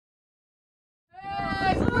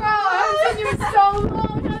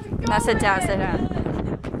Now sit down, sit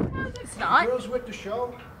down. It's not? Girls with the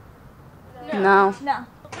show? No. No.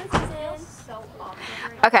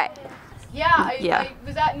 Okay. Yeah, I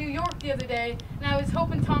was at New York the other day, and I was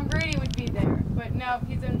hoping Tom Brady would be there, but no,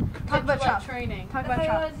 he's in training. Talk about Trump. I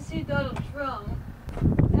wanted to see Donald Trump.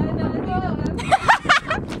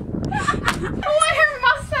 Why her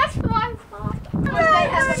mustache flies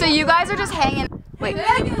off? So you guys are just hanging. Wait. You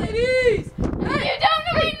don't know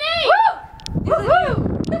my name! Woo!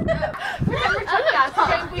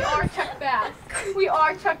 We are Chuck Bass. We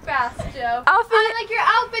are Chuck Bass, Joe. Outfit. I like your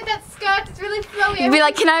outfit, that skirt, it's really flowy. You'd be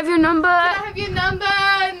like, can I have your number? Can I have your number?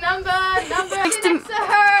 Sit next to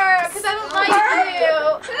her, because I don't like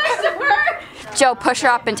you. Sit next to her. Joe, push her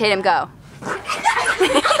up and Tatum, go.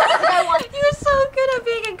 You're so good at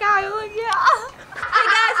being a guy. I'm like, yeah. Hey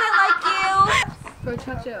guys, I like you.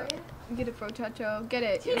 Frochacho. Get it, Frochacho. Get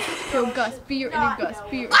it. Go, Gus. Beer in a Gus.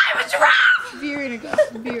 Beer. I'm a giraffe. Beer in a Gus.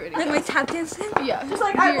 Beer in a Gus. Like my tap dancing? Yeah. Just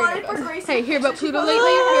like I wanted for Gracie. Hey, hear about Pluto lately?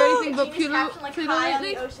 Hear anything about Pluto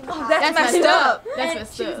lately? Oh, that's messed up. That's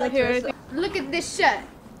messed up. Hear anything? Look at this shirt.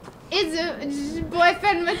 It's a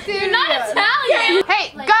boyfriend material. You're not Italian.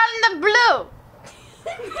 Hey, girl in the blue.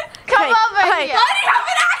 Come over here. Why do you have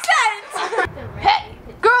an accent? Hey,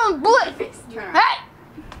 girl in blue. Hey.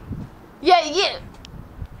 Yeah.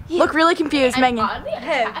 Look really confused, Megan.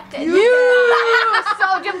 You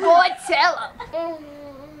soldier boy, tell him.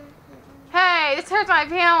 Hey, this hurts my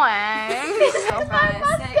feelings. My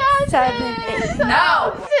mustache. 7, 8.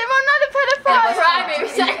 No. We're not a pedophile.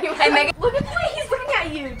 Crybabies anyway. Hey, Megan. Look at the way he's looking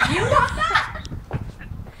at you. Do you want that?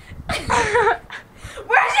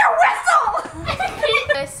 Where's your whistle?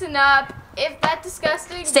 Listen up. If that's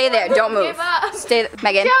disgusting, Stay there. Don't move. give up. Stay.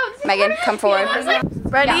 Megan. Megan, come forward.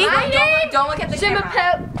 Ready? Yeah, don't look at the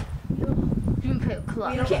camera.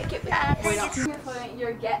 You can't get back. You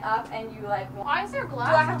get up and you like. Why is there glass?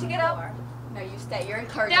 Do I have to get up? No, you stay. You're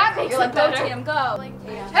encouraging. That her. makes You're like, it go, better. Tatum, go.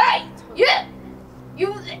 Hey, yeah.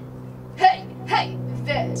 You there. Hey,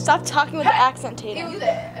 there. Stop talking with the accent, Tatum. You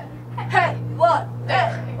there. Hey, what?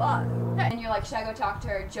 And you're like, should I go talk to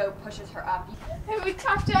her? Joe pushes her up. Hey, we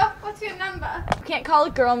talked up. What's your number? You can't call a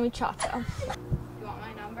girl muchacho. You want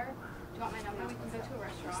my number? Do you want my number? We can go to a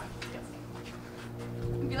restaurant.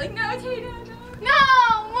 Be like, no, Tatum. No,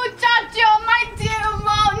 muchacho, my dear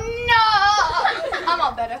mom, no. I'm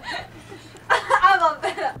all better. I'm all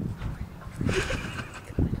better.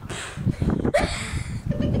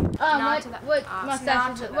 What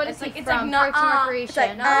mustache is it? What is he it's from? like Parks and Recreation. It's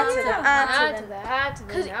like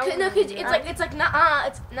nah,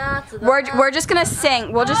 it's not to the. We're just gonna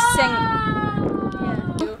sing. We'll just sing. Yeah.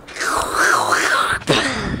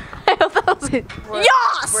 I hope that was it.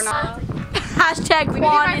 Yes! We're not. Hashtag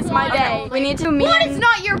one is my day. We need to meet. What is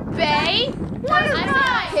not your bae? What is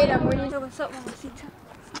not? Tatum, we need to. What's up, Mamacita?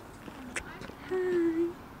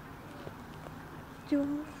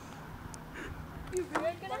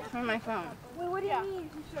 On my phone. Wait, what do you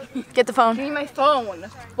mean? Get the phone. Give me my phone.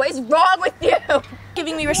 What is wrong with you?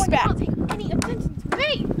 Giving me respect. Any attention to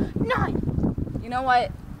me? None. You know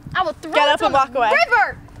what? I will throw Get it up on and walk the away.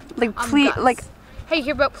 river. Like, please, like. Hey,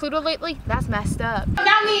 hear about Pluto lately? That's messed up.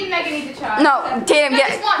 Now me and Megan need to try. No, Tatum,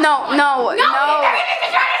 get. No. Megan needs to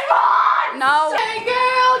try this one. No. Hey,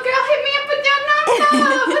 girl, hit me up with your number.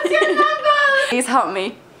 What's your number? Please help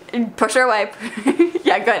me. Push her away.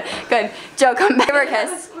 Yeah, good. Joe, come back. Give her a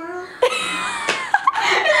kiss.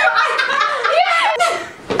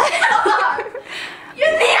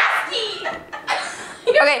 You're nasty!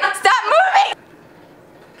 Okay, stop moving.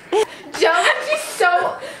 Joe, she's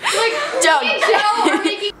so like Joe. me and Joe are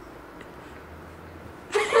making.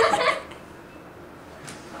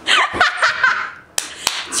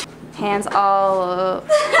 Hands all up.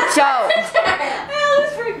 Joe. I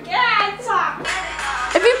always forget.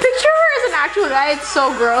 If you picture her as an actual guy, it's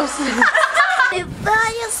so gross. If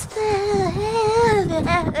I still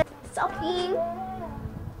something.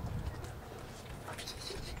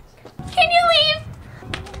 Can you leave?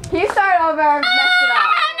 Can you start over? Messed it up.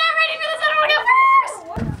 I'm not ready for this. I don't want to go first.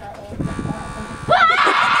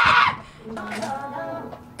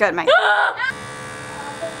 Good, Megan.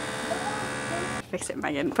 Fix it,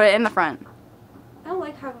 Megan. Put it in the front. I don't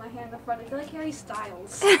like having my hair in the front. I feel like Harry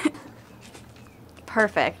Styles.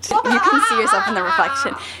 Perfect. You can see yourself in the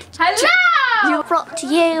reflection. Hello. Brought to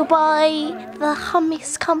you by the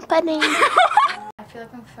Hummus Company. I feel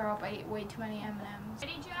like I'm gonna throw up. I ate way too many M&Ms.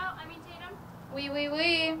 Ready, Joe? I mean Tatum.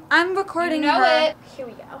 Wee. I'm recording You know her. it. Here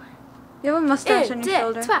we go. You have a mustache on your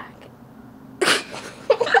shoulder.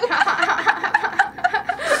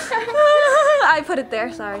 I put it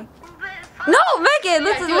there, sorry. No, Megan,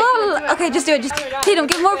 this is a little. Okay, just do it. Just Tatum,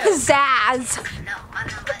 get more pizzazz.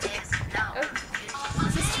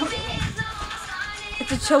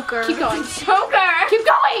 It's a choker. Keep going. Choker! Keep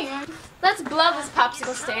going! Let's blow this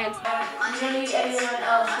popsicle stand.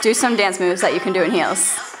 Do some dance moves that you can do in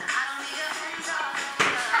heels.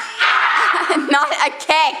 Not a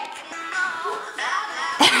kick!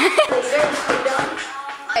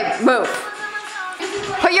 Hey, move.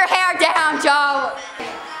 Put your hair down, Joe.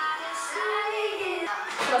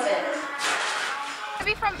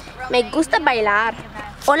 Me gusta bailar.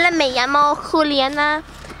 Hola, me llamo Juliana.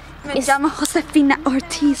 Me llamo Josefina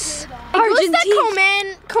Ortiz. Me gusta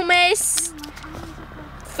comer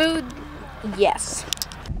food. Yes.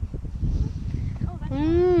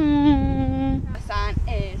 My sign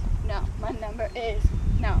is no. My number is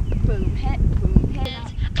no. Boom hit, boom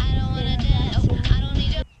hit.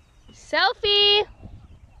 Selfie.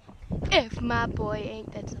 If my boy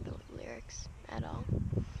ain't, that's not the lyrics at all.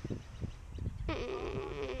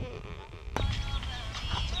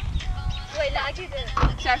 Wait, no, I can do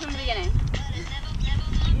it. Start from the beginning.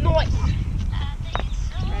 Nice.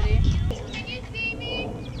 Ready?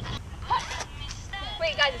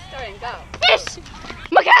 Wait, guys, it's starting. Go. Fish.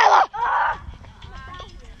 Mikaela.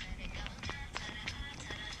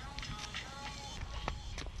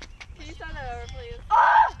 Can you start that over, please?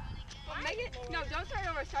 Make it. No, don't start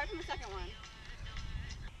over. Start from the second one.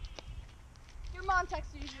 Your mom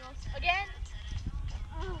texted you again?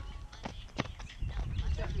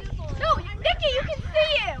 No, Nikki, you can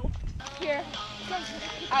see you. Here.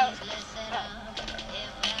 Out.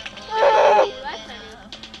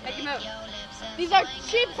 Make it move. These are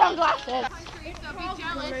cheap sunglasses.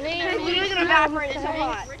 They're gonna evaporate. It's so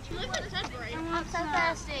hot.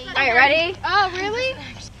 Alright, ready? Oh, really?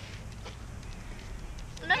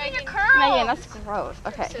 Making a curl. Megan, that's gross.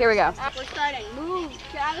 Okay, here we go. We're starting. Move.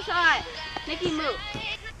 Get out of the shot. Nikki, move.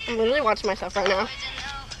 I'm literally watching myself right now.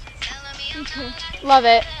 Love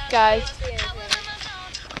it, guys.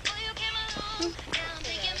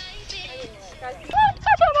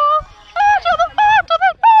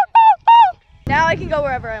 Now I can go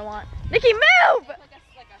wherever I want. Nikki, move!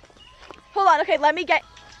 Hold on, okay, let me get...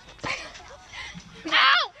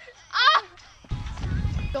 Ow! Ah!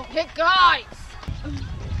 Don't hit guys.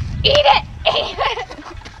 Eat it! Eat it!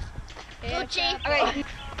 Gucci. Okay.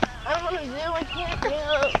 I don't want to do it. I can't do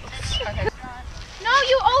it. No,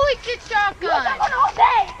 you always get